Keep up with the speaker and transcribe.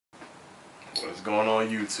What's going on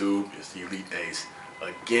YouTube? It's the Elite Ace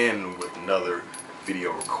again with another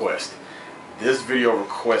video request. This video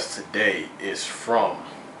request today is from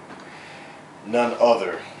none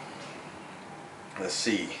other. Let's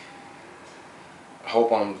see. I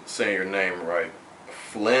hope I'm saying your name right.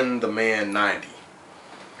 flynntheman90.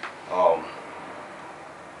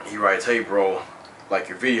 He writes, "Hey bro, like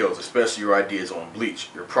your videos, especially your ideas on Bleach.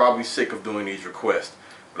 You're probably sick of doing these requests,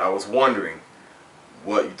 but I was wondering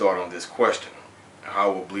what you thought on this question. How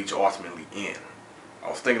will Bleach ultimately end? I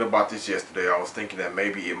was thinking about this yesterday. I was thinking that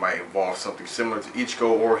maybe it might involve something similar to Ichigo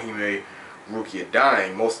or Hime Rukia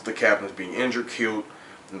dying, most of the captains being injured, killed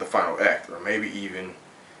in the final act, or maybe even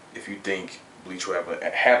if you think Bleach will have a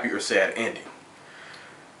happy or sad ending."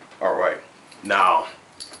 Alright, now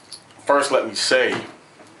first let me say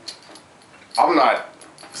I'm not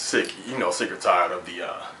sick or tired of the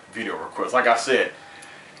video requests. Like I said,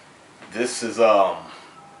 this is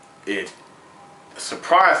it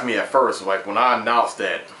surprised me at first, like when I announced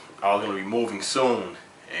that I was going to be moving soon,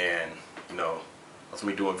 and I was going to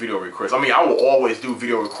be doing video requests. I mean, I will always do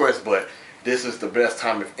video requests, but this is the best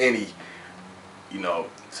time, if any,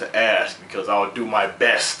 to ask, because I would do my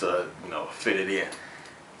best to fit it in.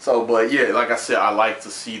 So, but yeah, like I said, I like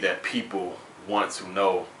to see that people want to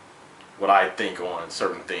know what I think on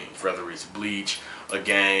certain things, whether it's Bleach, a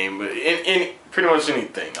game, in pretty much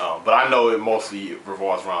anything. But I know it mostly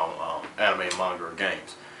revolves around anime, manga, or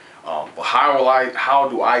games. But how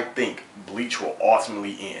do I think Bleach will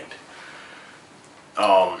ultimately end?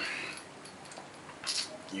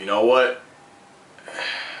 You know what?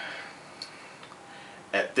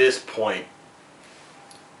 At this point,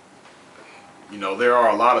 there are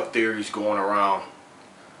a lot of theories going around.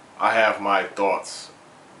 I have my thoughts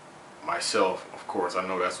myself, of course. I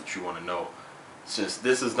know that's what you want to know. Since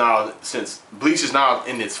Bleach is now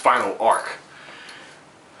in its final arc,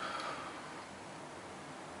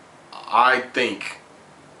 I think,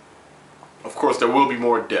 of course, there will be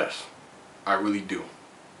more deaths. I really do.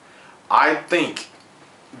 I think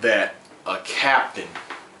that a captain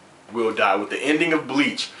will die. With the ending of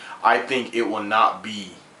Bleach, I think it will not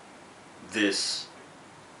be this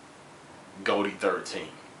Goldie 13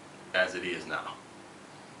 as it is now.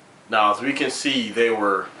 Now, as we can see,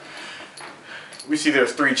 there's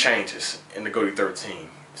 3 changes in the Goldie 13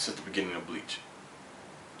 since the beginning of Bleach.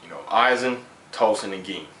 Aizen, Tosin, and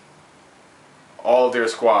Gin. All of their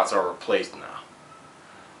squads are replaced now.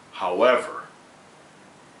 However,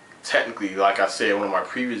 technically, like I said in one of my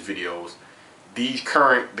previous videos, the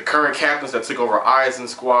current captains that took over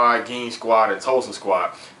Aizen's squad, Gin's squad, and Tosin's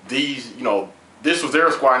squad, this was their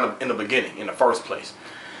squad in the beginning, in the first place.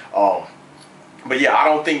 But yeah, I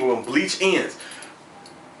don't think when Bleach ends,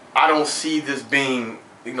 I don't see this being,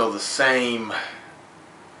 the same,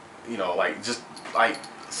 like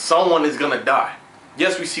someone is gonna die.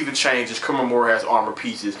 Yes, we see the changes. Kumamura has armor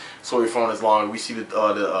pieces. Soifon is long. We see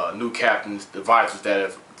the new captains, the Visors that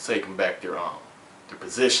have taken back their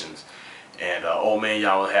positions. And Old Man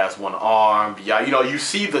Yama has one arm. You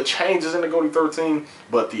see the changes in the Goldie 13,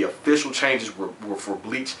 but the official changes were for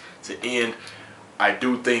Bleach to end. I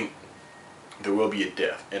do think there will be a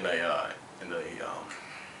death in the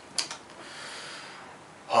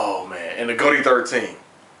Goldie 13.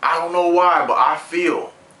 I don't know why, but I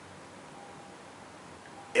feel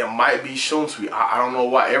it might be Shunsui. I don't know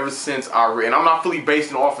why. Ever since I read, and I'm not fully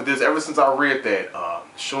basing off of this, ever since I read that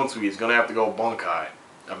Shunsui is gonna have to go Bunkai.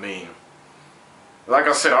 I mean, like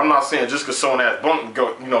I said, I'm not saying just because someone has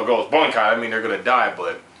goes Bunkai, I mean they're gonna die,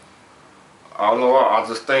 but I don't know. I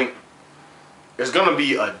just think it's gonna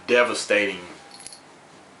be a devastating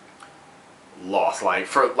loss, a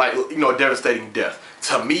devastating death.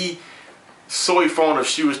 To me, Soifon, if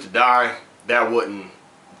she was to die, that wouldn't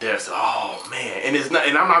oh man, and it's not,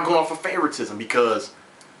 and I'm not going off of favoritism because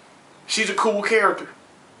she's a cool character.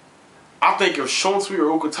 I think if Shunsui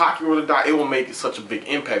or Ukitake were to die, it will make such a big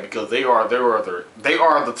impact because they are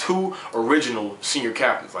the 2 original senior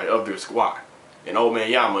captains of their squad. And Old Man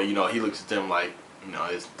Yama, he looks at them like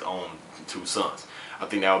his own 2 sons. I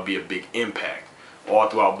think that would be a big impact all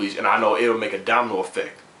throughout Bleach, and I know it'll make a domino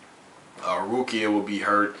effect. Rukia will be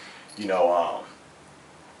hurt.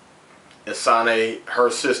 Asane,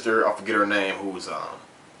 her sister, I forget her name, who's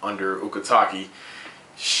under Ukitake,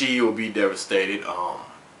 she will be devastated.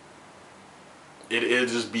 It'll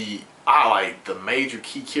just be, the major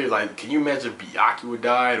key characters. Can you imagine if Byakuya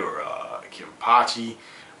died or Kenpachi?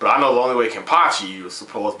 But I know the only way Kenpachi was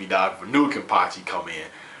supposed to be died for new Kenpachi come in.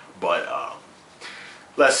 But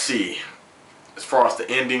let's see. As far as the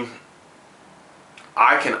ending,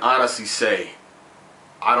 I can honestly say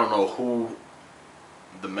I don't know who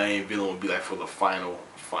the main villain would be for the final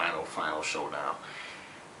final showdown.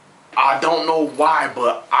 I don't know why,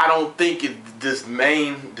 but I don't think this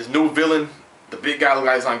new villain, the big guy who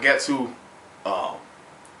guys on Getsu, I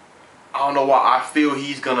don't know why I feel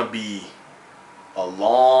he's gonna be a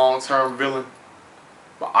long-term villain,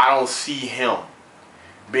 but I don't see him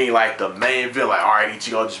being like the main villain. Like, all right,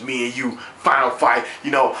 Ichigo, just me and you, final fight.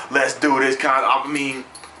 You know, let's do this kind of. I mean,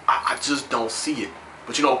 I just don't see it.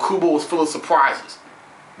 But you know, Kubo was full of surprises.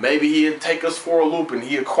 Maybe he'd take us for a loop and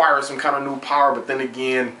he acquires some kind of new power. But then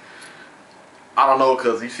again, I don't know,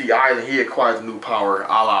 because you see, either he acquires a new power, a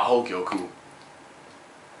la Hogyoku.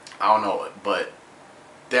 I don't know, but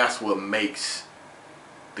that's what makes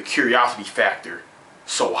the curiosity factor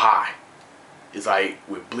so high. It's like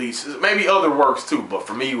with Bleach, maybe other works too, but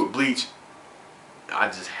for me with Bleach, I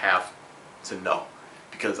just have to know,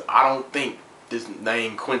 because I don't think this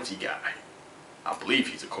name Quincy guy, I believe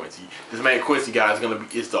he's a Quincy, this main Quincy guy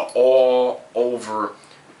is the all over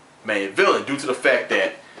main villain, due to the fact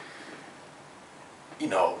that, you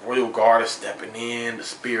know, Royal Guard is stepping in, the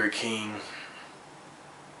Spirit King.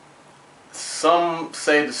 Some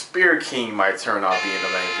say the Spirit King might turn out being the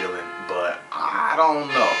main villain, but I don't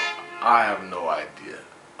know. I have no idea.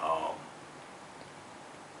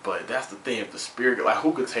 But that's the thing. If the Spirit, like,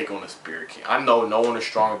 who could take on the Spirit King? I know no one is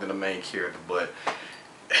stronger than the main character, but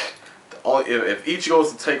if Ichigo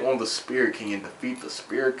goes to take on the Spirit King and defeat the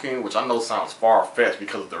Spirit King, which I know sounds far-fetched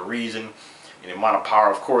because of the reason and the amount of power,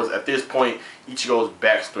 of course, at this point, Ichigo's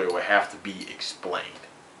backstory would have to be explained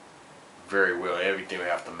very well. Everything would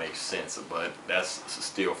have to make sense, but that's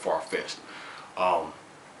still far-fetched.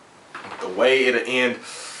 The way it'll end,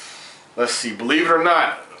 let's see, believe it or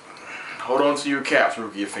not, hold on to your caps,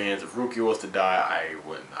 Rukia fans. If Rukia was to die, I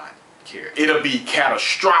would not care. It'll be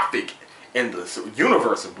catastrophic in the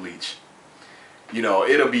universe of Bleach. You know,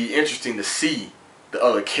 it'll be interesting to see the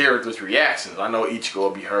other characters' reactions. I know Ichigo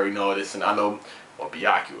will be hurt, you know this, and I know, well,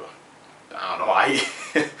 Byakuya, I don't know how he,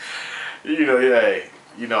 you know, yeah,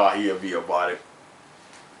 you know how he'll be about it.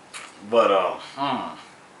 But,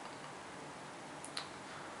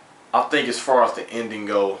 I think as far as the ending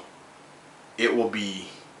go, it will be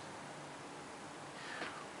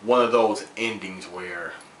one of those endings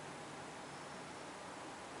where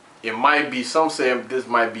it might be, some say this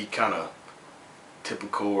might be kind of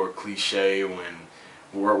typical or cliche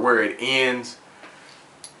where it ends,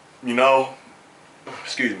 you know,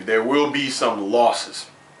 excuse me, there will be some losses,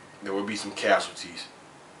 there will be some casualties,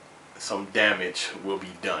 some damage will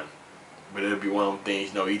be done, but it'll be one of them things,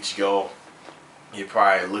 you know, Ichigo, you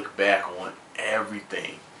probably look back on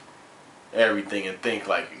everything and think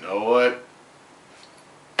like, you know what,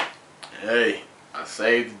 hey, I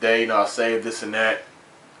saved the day, you know, I saved this and that.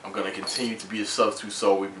 I'm going to continue to be a substitute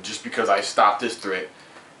soul. Just because I stopped this threat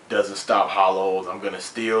doesn't stop Hollows. I'm going to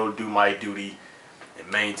still do my duty and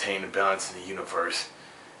maintain the balance in the universe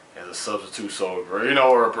as a substitute soul, or, you know,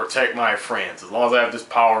 or protect my friends. As long as I have this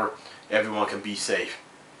power, everyone can be safe.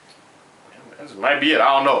 This might be it.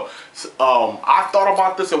 I don't know. So, I thought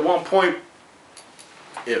about this at one point.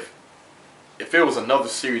 If it was another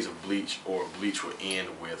series of Bleach, or Bleach would end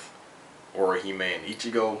with Orihime and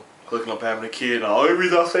Ichigo hooking up, having a kid. And the only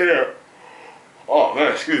reason I say that, oh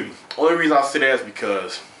man, excuse me. Only reason I say that is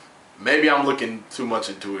because maybe I'm looking too much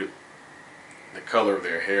into it. The color of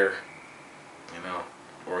their hair, you know,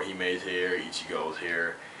 Orihime's hair, Ichigo's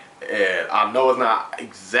hair, and I know it's not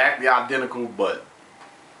exactly identical, but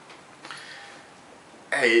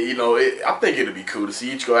hey, you know, I think it'd be cool to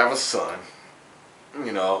see Ichigo have a son,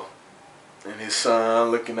 you know, and his son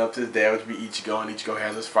looking up to his dad, which would be Ichigo, and Ichigo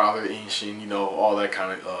has his father, Inshin, you know, all that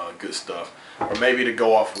kind of good stuff. Or maybe to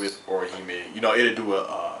go off with Orihime, you know, it'll do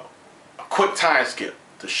a quick time skip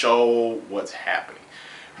to show what's happening.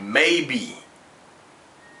 Maybe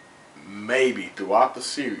throughout the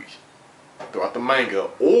series, throughout the manga,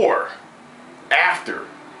 or after,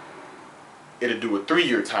 it'll do a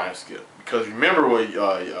 3-year time skip. Because remember what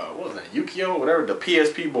was that, Yukio, whatever, the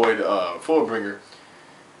PSP boy, the Fullbringer,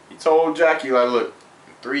 he told Jackie, like, look,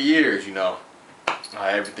 in 3 years, you know,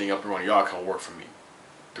 everything up and running, y'all come work for me.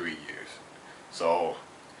 3 years. So,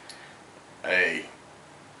 hey,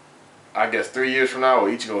 I guess 3 years from now,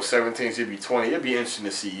 well, Ichigo's 17, so he'll be 20. It'd be interesting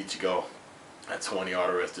to see Ichigo at 20, all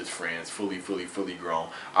the rest of his friends, fully grown.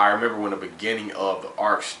 I remember when the beginning of the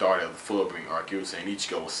arc started, the Fullbringer arc, it was saying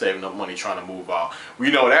Ichigo was saving up money trying to move out.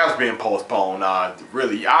 We know that's been postponed.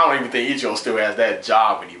 Really, I don't even think Ichigo still has that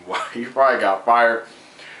job anymore. He probably got fired,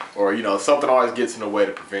 or, you know, something always gets in the way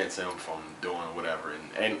to prevent him from doing whatever.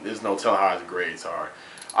 And there's no telling how his grades are.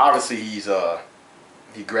 Obviously,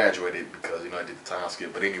 he graduated because, you know, I did the time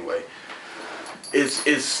skip. But anyway,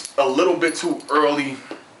 it's a little bit too early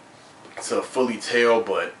to fully tell,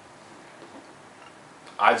 but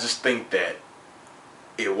I just think that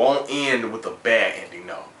it won't end with a bad ending.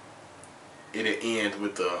 No, it'll end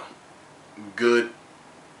with a good,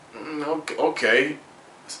 okay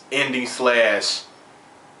ending slash.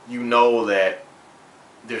 You know that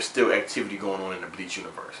there's still activity going on in the Bleach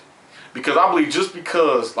universe, because I believe just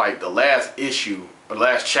because like the last issue or the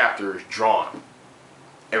last chapter is drawn,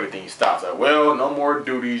 everything stops. Like, well, no more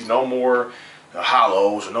duties, no more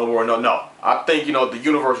hollows, or no more no. I think, you know, the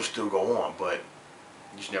universe will still go on, but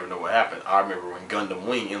you just never know what happened. I remember when Gundam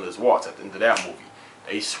Wing Endless Waltz, at the end of that movie,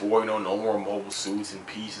 they swore, you know, no more mobile suits and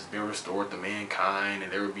peace has been restored to mankind,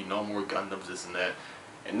 and there would be no more Gundams, this and that.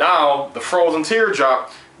 And now the Frozen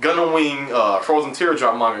Teardrop Gundam Wing Frozen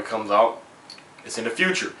Teardrop manga comes out. It's in the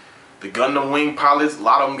future. The Gundam Wing pilots, a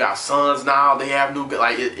lot of them got sons now. They have new,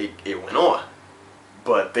 like it went on.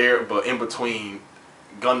 But in between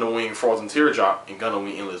Gundam Wing Frozen Teardrop and Gundam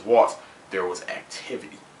Wing Endless Waltz, there was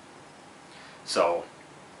activity. So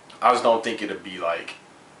I just don't think it'd be like,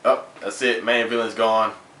 oh, that's it, main villain's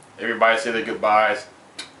gone, everybody say their goodbyes,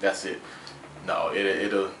 that's it. No,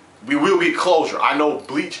 we will get closure. I know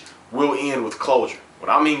Bleach will end with closure.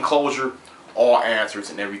 When I mean closure, all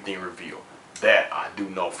answers and everything revealed. That I do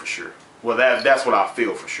know for sure. Well, that's what I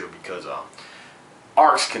feel for sure, because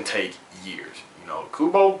arcs can take years. You know,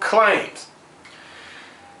 Kubo claims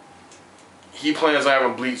he plans on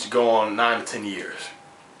having Bleach go on 9 to 10 years.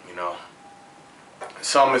 You know,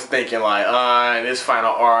 some is thinking like, in this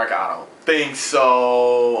final arc, I don't think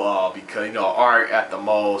so, because, you know, arc at the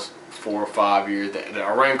most 4 or 5 years. The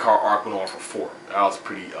Arrancar arc went on for 4. That was a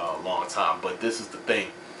pretty long time. But this is the thing.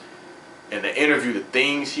 In the interview, the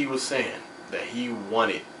things he was saying that he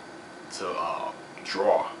wanted to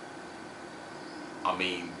draw. I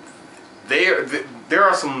mean, there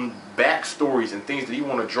are some backstories and things that he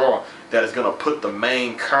want to draw that is going to put the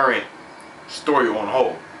main current story on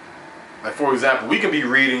hold. Like, for example, we can be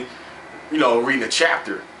reading a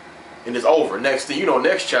chapter and it's over. Next thing you know,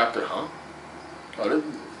 next chapter, oh, this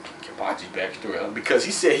Kenpachi's backstory, because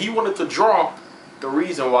he said he wanted to draw the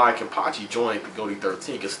reason why Kenpachi joined the Goldie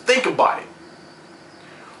 13. Because think about it.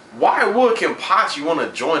 Why would Kenpachi want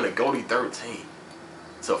to join the Goldie 13?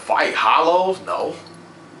 To fight Hollows? No.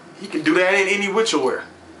 He can do that in any whichwhere.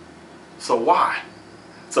 So why?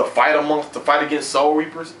 To fight against Soul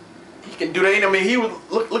Reapers? He can do that. I mean, he would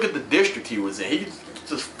look at the district he was in. He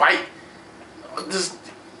just fight.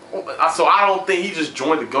 So I don't think he just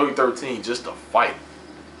joined the Goldie 13 just to fight.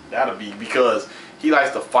 That'll be because he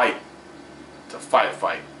likes to fight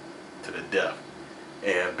to the death.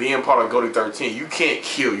 And being part of Goldie 13, you can't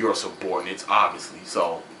kill your subordinates, obviously.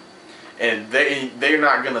 So, and they're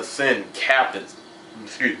not gonna send captains.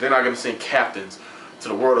 They're not gonna send captains to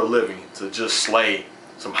the world of living to just slay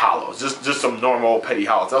some hollows, just some normal petty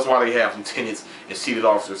hollows. That's why they have lieutenants and seated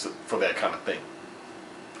officers for that kind of thing.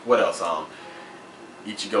 What else?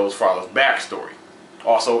 Ichigo's father's backstory.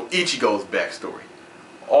 Also, Ichigo's backstory.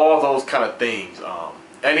 All those kind of things.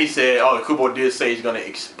 And he said, oh, Kubo did say he's gonna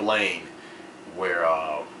explain where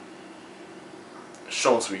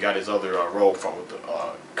Shonsui got his other robe from with the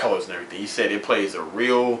colors and everything. He said it plays a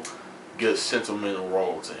real good sentimental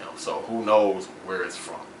role to him. So who knows where it's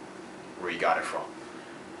from, where he got it from.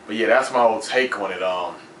 But yeah, that's my whole take on it.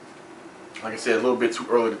 Like I said, a little bit too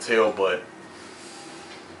early to tell, but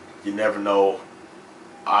you never know.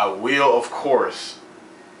 I will, of course,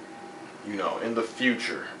 you know, in the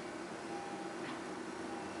future,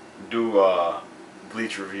 do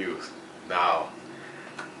Bleach reviews. Now,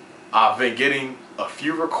 I've been getting a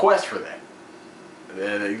few requests for that.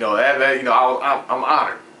 And you know I'm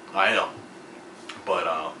honored. I am. But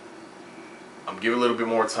I'm giving a little bit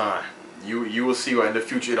more time. You will see, in the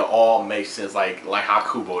future it'll all make sense, like how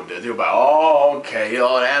Kubo does. You'll be like, oh, okay,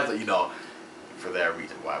 oh, that's, you know, for that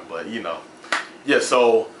reason why. But you know, yeah.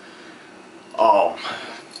 So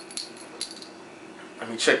let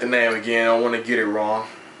me check the name again. I don't want to get it wrong.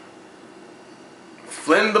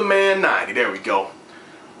 flynntheman90. There we go.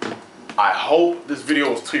 I hope this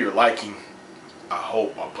video was to your liking. I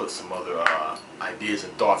hope I put some other ideas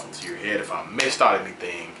and thoughts into your head. If I missed out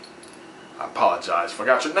anything, I apologize. If I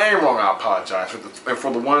got your name wrong, I apologize. And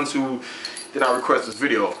for the ones who did not request this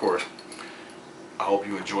video, of course, I hope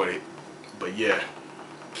you enjoyed it. But yeah,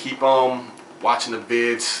 keep on watching the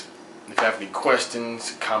vids. If you have any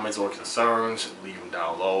questions, comments, or concerns, leave them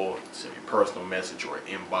down below. Send me a personal message or an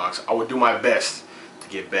inbox. I will do my best to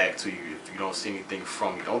get back to you if you don't see anything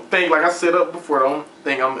from me. Don't think, like I said up before, don't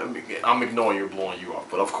think I'm ignoring you or blowing you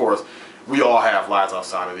off. But of course, we all have lives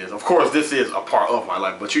outside of this. Of course, this is a part of my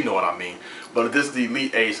life, but you know what I mean. But this is the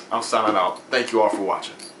Elite Ace. I'm signing out. Thank you all for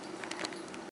watching.